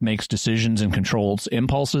part that makes decisions and controls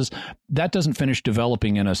impulses, that doesn't finish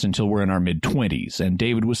developing in us until we're in our mid-20s. And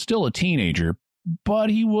David was still a teenager,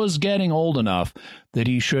 but he was getting old enough that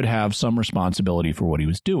he should have some responsibility for what he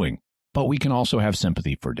was doing. But we can also have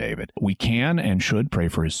sympathy for David. We can and should pray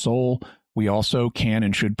for his soul. We also can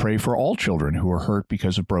and should pray for all children who are hurt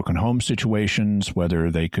because of broken home situations,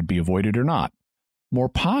 whether they could be avoided or not. More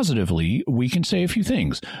positively, we can say a few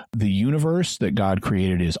things. The universe that God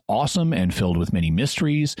created is awesome and filled with many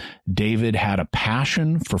mysteries. David had a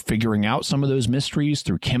passion for figuring out some of those mysteries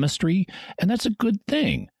through chemistry, and that's a good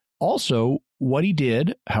thing. Also, what he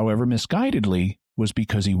did, however misguidedly, was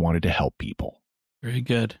because he wanted to help people. Very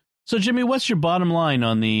good. So, Jimmy, what's your bottom line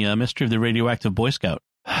on the mystery of the radioactive Boy Scout?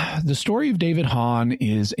 The story of David Hahn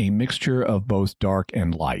is a mixture of both dark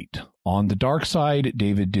and light. On the dark side,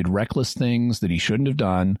 David did reckless things that he shouldn't have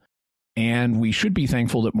done, and we should be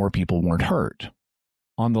thankful that more people weren't hurt.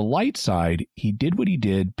 On the light side, he did what he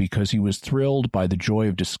did because he was thrilled by the joy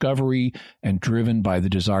of discovery and driven by the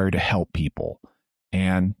desire to help people.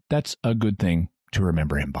 And that's a good thing to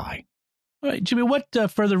remember him by. All right, Jimmy, what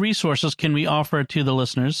further resources can we offer to the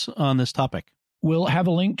listeners on this topic? We'll have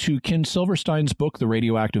a link to Ken Silverstein's book, The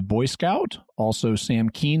Radioactive Boy Scout, also Sam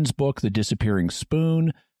Keen's book, The Disappearing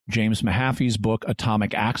Spoon, James Mahaffey's book,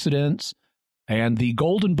 Atomic Accidents, and the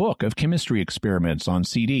Golden Book of Chemistry Experiments on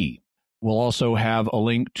CD. We'll also have a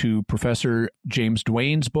link to Professor James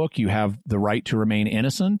Duane's book, You Have the Right to Remain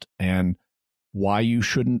Innocent, and why you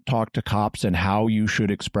shouldn't talk to cops and how you should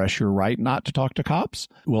express your right not to talk to cops.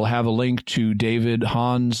 We'll have a link to David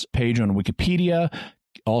Hahn's page on Wikipedia,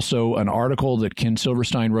 also an article that Ken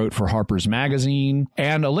Silverstein wrote for Harper's Magazine,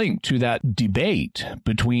 and a link to that debate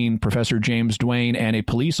between Professor James Duane and a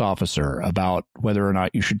police officer about whether or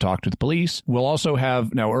not you should talk to the police. We'll also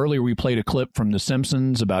have, now earlier we played a clip from The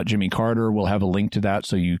Simpsons about Jimmy Carter. We'll have a link to that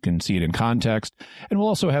so you can see it in context. And we'll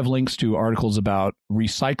also have links to articles about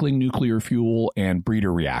recycling nuclear fuel and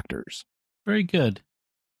breeder reactors. Very good.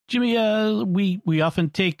 Jimmy, we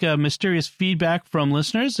often take mysterious feedback from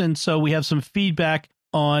listeners, and so we have some feedback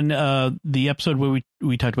on the episode where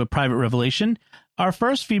we talked about private revelation. Our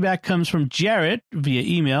first feedback comes from Jarrett via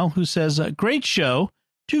email, who says, great show.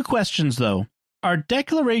 2 questions, though. Are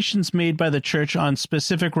declarations made by the church on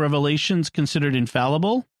specific revelations considered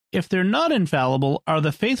infallible? If they're not infallible, are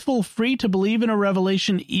the faithful free to believe in a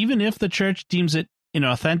revelation even if the church deems it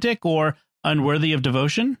inauthentic or unworthy of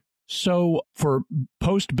devotion? So for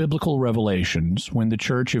post-biblical revelations, when the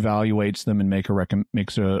church evaluates them and makes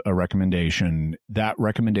a recommendation, that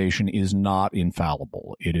recommendation is not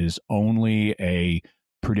infallible. It is only a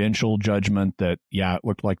prudential judgment that, yeah, it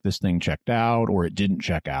looked like this thing checked out or it didn't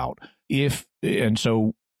check out. And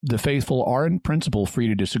so the faithful are in principle free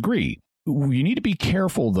to disagree. You need to be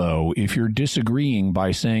careful, though, if you're disagreeing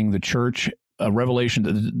by saying a revelation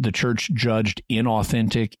that the church judged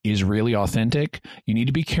inauthentic is really authentic. You need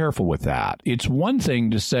to be careful with that. It's one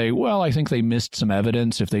thing to say, well, I think they missed some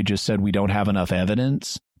evidence if they just said we don't have enough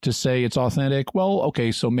evidence to say it's authentic. Well,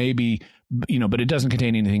 okay, so maybe, but it doesn't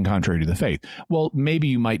contain anything contrary to the faith. Well, maybe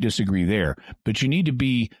you might disagree there, but you need to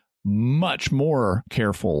be much more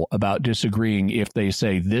careful about disagreeing if they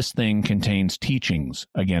say this thing contains teachings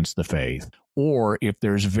against the faith or if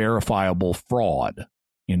there's verifiable fraud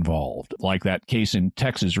involved, like that case in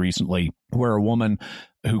Texas recently where a woman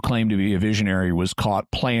who claimed to be a visionary was caught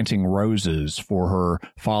planting roses for her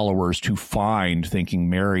followers to find, thinking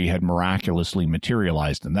Mary had miraculously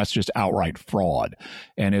materialized them. That's just outright fraud.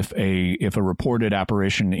 And if a reported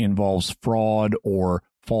apparition involves fraud or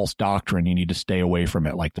false doctrine, you need to stay away from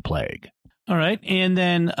it like the plague. All right. And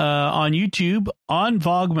then on YouTube, On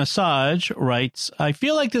Vogue Massage writes, I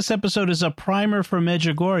feel like this episode is a primer for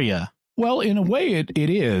Medjugorje. Well, in a way, it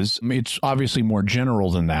is. I mean, it's obviously more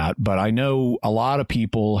general than that, but I know a lot of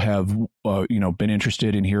people have, been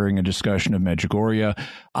interested in hearing a discussion of Medjugorje.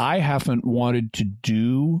 I haven't wanted to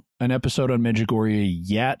do an episode on Medjugorje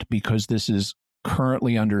yet because this is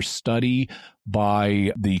currently under study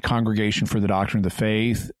by the Congregation for the Doctrine of the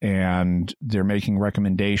Faith, and they're making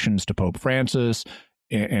recommendations to Pope Francis.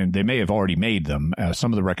 And they may have already made them.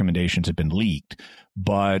 Some of the recommendations have been leaked,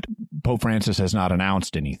 but Pope Francis has not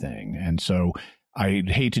announced anything. And so I'd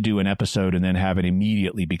hate to do an episode and then have it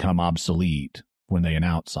immediately become obsolete when they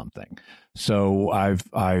announce something. So I've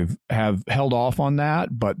held off on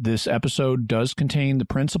that, but this episode does contain the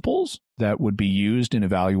principles that would be used in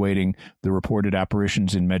evaluating the reported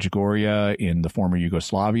apparitions in Medjugorje in the former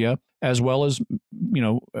Yugoslavia, as well as,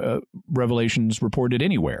 revelations reported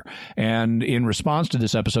anywhere. And in response to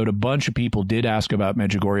this episode, a bunch of people did ask about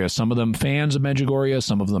Medjugorje, some of them fans of Medjugorje,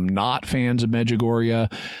 some of them not fans of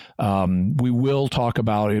Medjugorje. We will talk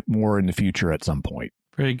about it more in the future at some point.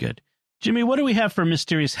 Very good. Jimmy, what do we have for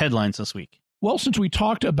mysterious headlines this week? Well, since we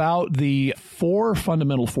talked about the 4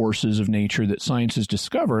 fundamental forces of nature that science has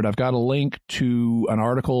discovered, I've got a link to an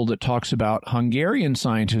article that talks about Hungarian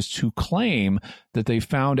scientists who claim that they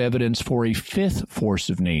found evidence for a 5th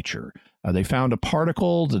force of nature. They found a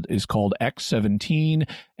particle that is called X17,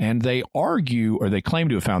 and they claim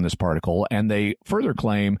to have found this particle, and they further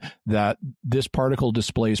claim that this particle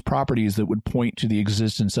displays properties that would point to the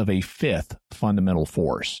existence of a 5th fundamental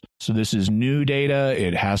force. So this is new data.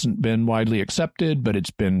 It hasn't been widely accepted, but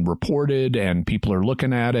it's been reported, and people are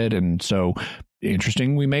looking at it, and so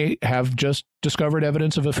interesting, we may have just discovered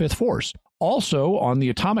evidence of a 5th force. Also, on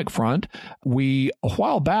the atomic front, we, a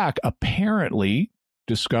while back, apparently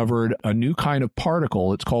discovered a new kind of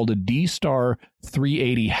particle. It's called a D-star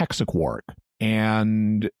 380 hexaquark.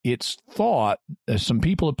 And it's thought, as some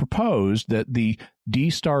people have proposed, that the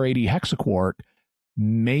D-star 80 hexaquark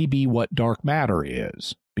may be what dark matter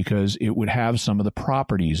is, because it would have some of the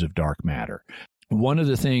properties of dark matter. One of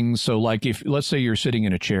the things, so like if, let's say you're sitting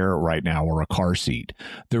in a chair right now or a car seat,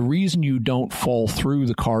 the reason you don't fall through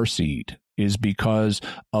the car seat is because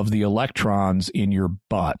of the electrons in your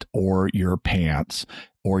butt or your pants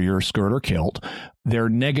or your skirt or kilt. They're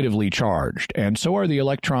negatively charged, and so are the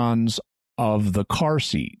electrons of the car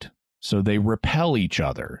seat. So they repel each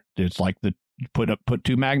other. It's like put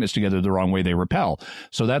 2 magnets together the wrong way, they repel.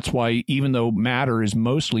 So that's why, even though matter is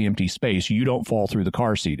mostly empty space, you don't fall through the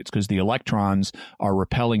car seat. It's because the electrons are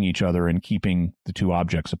repelling each other and keeping the 2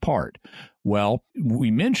 objects apart. Well, we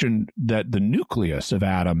mentioned that the nuclei of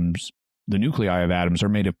atoms are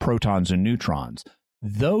made of protons and neutrons.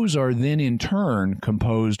 Those are then in turn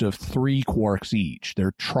composed of 3 quarks each.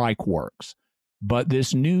 They're triquarks. But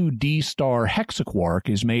this new D-star hexaquark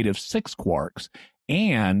is made of 6 quarks,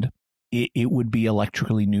 and it would be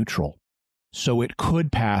electrically neutral. So it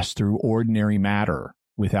could pass through ordinary matter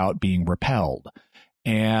without being repelled.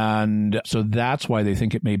 And so that's why they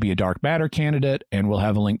think it may be a dark matter candidate, and we'll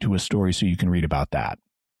have a link to a story so you can read about that.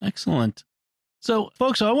 Excellent. So,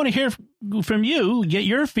 folks, I want to hear from you, get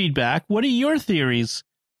your feedback. What are your theories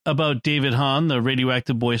about David Hahn, the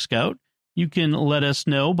radioactive Boy Scout? You can let us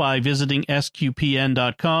know by visiting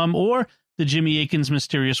sqpn.com or the Jimmy Akin's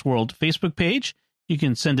Mysterious World Facebook page. You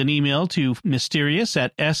can send an email to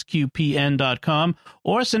mysterious@sqpn.com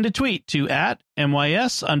or send a tweet to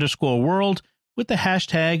 @MYS_world with the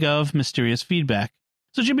hashtag of mysterious feedback.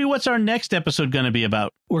 So, Jimmy, what's our next episode going to be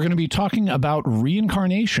about? We're going to be talking about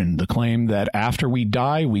reincarnation, the claim that after we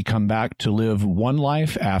die, we come back to live one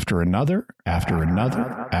life after another, after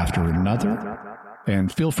another, after another.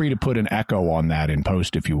 And feel free to put an echo on that in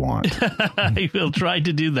post if you want. I will try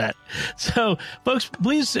to do that. So, folks,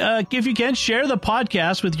 please, if you can, share the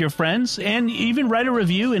podcast with your friends and even write a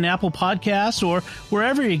review in Apple Podcasts or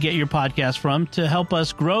wherever you get your podcast from to help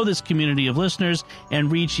us grow this community of listeners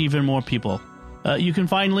and reach even more people. You can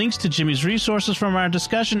find links to Jimmy's resources from our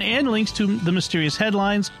discussion and links to the mysterious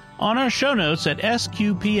headlines on our show notes at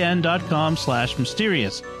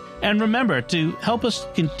sqpn.com/mysterious. And remember, to help us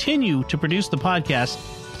continue to produce the podcast,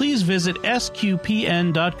 please visit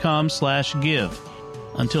sqpn.com/give.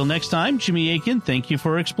 Until next time, Jimmy Akin, thank you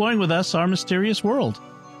for exploring with us our mysterious world.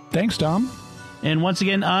 Thanks, Dom. And once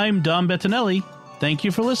again, I'm Dom Bettinelli. Thank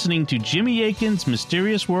you for listening to Jimmy Akin's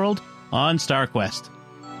Mysterious World on StarQuest.